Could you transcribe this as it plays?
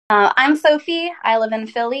I'm Sophie. I live in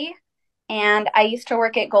Philly, and I used to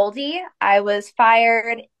work at Goldie. I was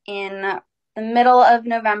fired in the middle of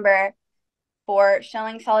November for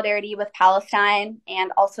showing solidarity with Palestine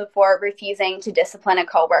and also for refusing to discipline a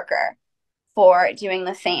coworker for doing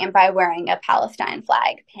the same by wearing a Palestine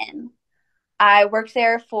flag pin. I worked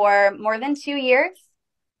there for more than 2 years.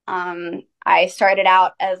 I started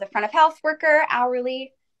out as a front of house worker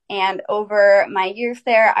hourly, and over my years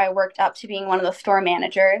there, I worked up to being one of the store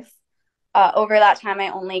managers. Over that time, I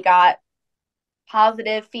only got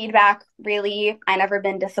positive feedback, really. I never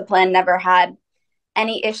been disciplined, never had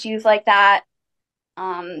any issues like that.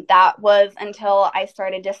 That was until I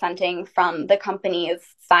started dissenting from the company's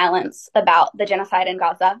silence about the genocide in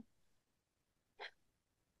Gaza.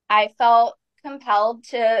 I felt compelled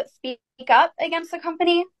to speak up against the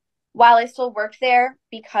company while I still worked there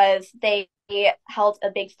because they held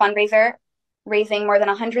a big fundraiser raising more than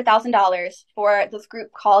 $100,000 for this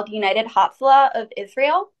group called United Hatzalah of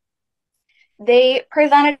Israel. They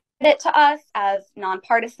presented it to us as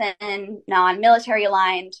nonpartisan, non-military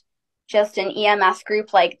aligned, just an EMS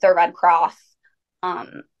group like the Red Cross.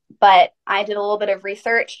 But I did a little bit of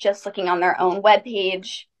research just looking on their own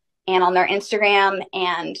webpage and on their Instagram,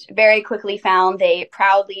 and very quickly found they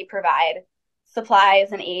proudly provide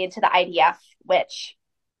supplies and aid to the IDF, which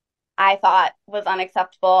I thought was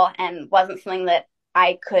unacceptable and wasn't something that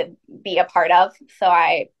I could be a part of. So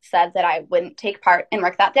I said that I wouldn't take part in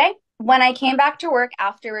work that day. When I came back to work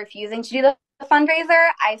after refusing to do the fundraiser,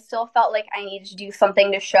 I still felt like I needed to do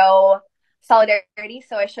something to show solidarity.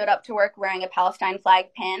 So I showed up to work wearing a Palestine flag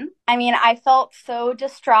pin. I mean, I felt so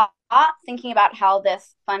distraught thinking about how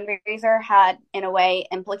this fundraiser had, in a way,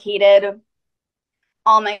 implicated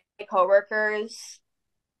all my coworkers,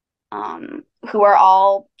 who are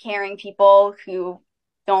all caring people who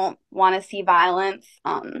don't want to see violence.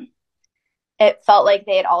 It felt like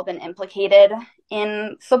they had all been implicated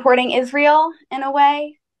in supporting Israel in a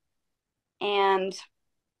way. And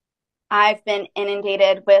I've been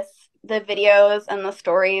inundated with the videos and the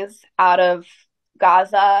stories out of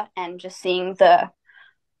Gaza and just seeing the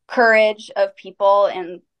courage of people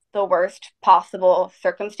in the worst possible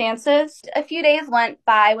circumstances. A few days went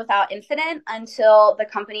by without incident until the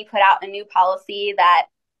company put out a new policy that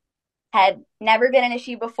had never been an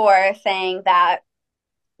issue before, saying that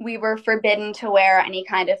we were forbidden to wear any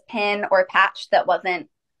kind of pin or patch that wasn't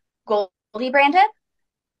Goldie branded.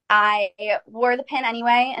 I wore the pin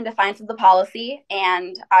anyway in defiance of the policy,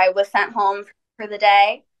 and I was sent home for the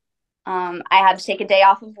day. I had to take a day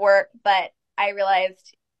off of work, but I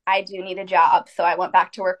realized I do need a job, so I went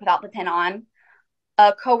back to work without the pin on.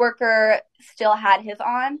 A coworker still had his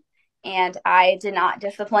on, and I did not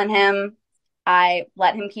discipline him. I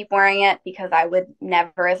let him keep wearing it because I would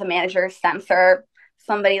never, as a manager, censor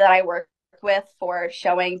somebody that I work with for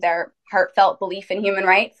showing their heartfelt belief in human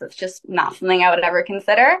rights. It's just not something I would ever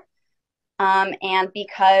consider. And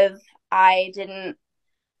because I didn't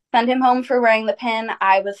send him home for wearing the pin,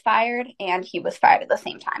 I was fired, and he was fired at the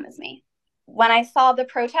same time as me. When I saw the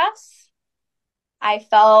protests, I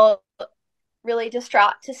felt really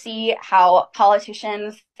distraught to see how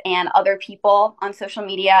politicians and other people on social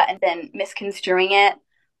media had been misconstruing it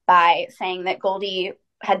by saying that Goldie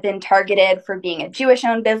had been targeted for being a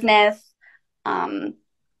Jewish-owned business,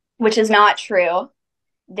 which is not true.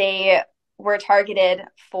 They were targeted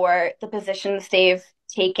for the positions they've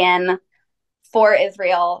taken for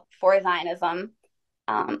Israel, for Zionism.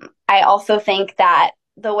 I also think that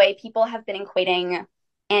the way people have been equating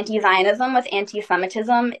anti-Zionism with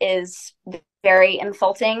anti-Semitism is very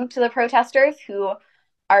insulting to the protesters, who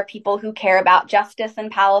are people who care about justice in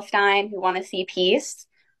Palestine, who want to see peace.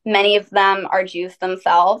 Many of them are Jews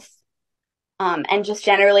themselves, and just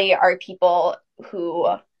generally are people who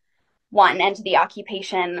want an end to the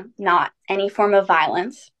occupation, not any form of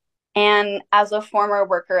violence. And as a former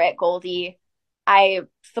worker at Goldie, I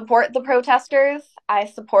support the protesters. I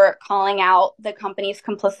support calling out the company's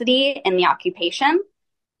complicity in the occupation.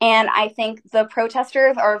 And I think the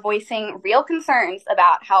protesters are voicing real concerns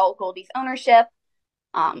about how Goldie's ownership,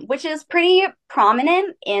 which is pretty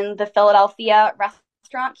prominent in the Philadelphia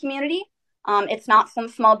restaurant community. It's not some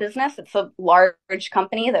small business. It's a large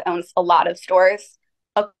company that owns a lot of stores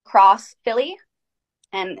across Philly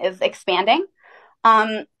and is expanding.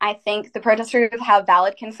 I think the protesters have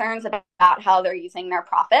valid concerns about how they're using their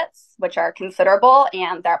profits, which are considerable,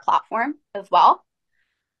 and their platform as well.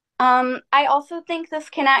 I also think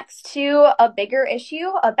this connects to a bigger issue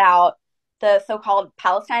about the so-called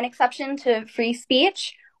Palestine exception to free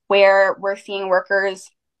speech, where we're seeing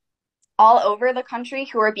workers all over the country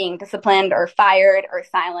who are being disciplined or fired or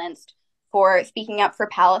silenced for speaking up for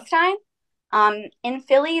Palestine. In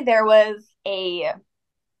Philly, there was a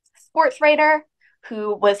sports writer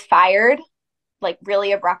who was fired like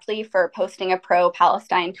really abruptly for posting a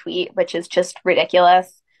pro-Palestine tweet, which is just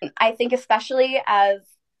ridiculous. I think especially as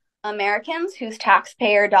Americans whose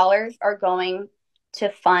taxpayer dollars are going to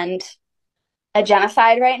fund a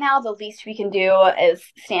genocide right now, the least we can do is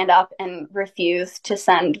stand up and refuse to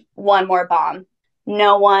send one more bomb.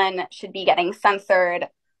 No one should be getting censored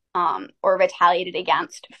or retaliated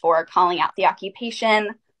against for calling out the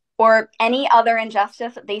occupation or any other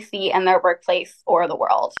injustice that they see in their workplace or the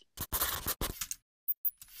world.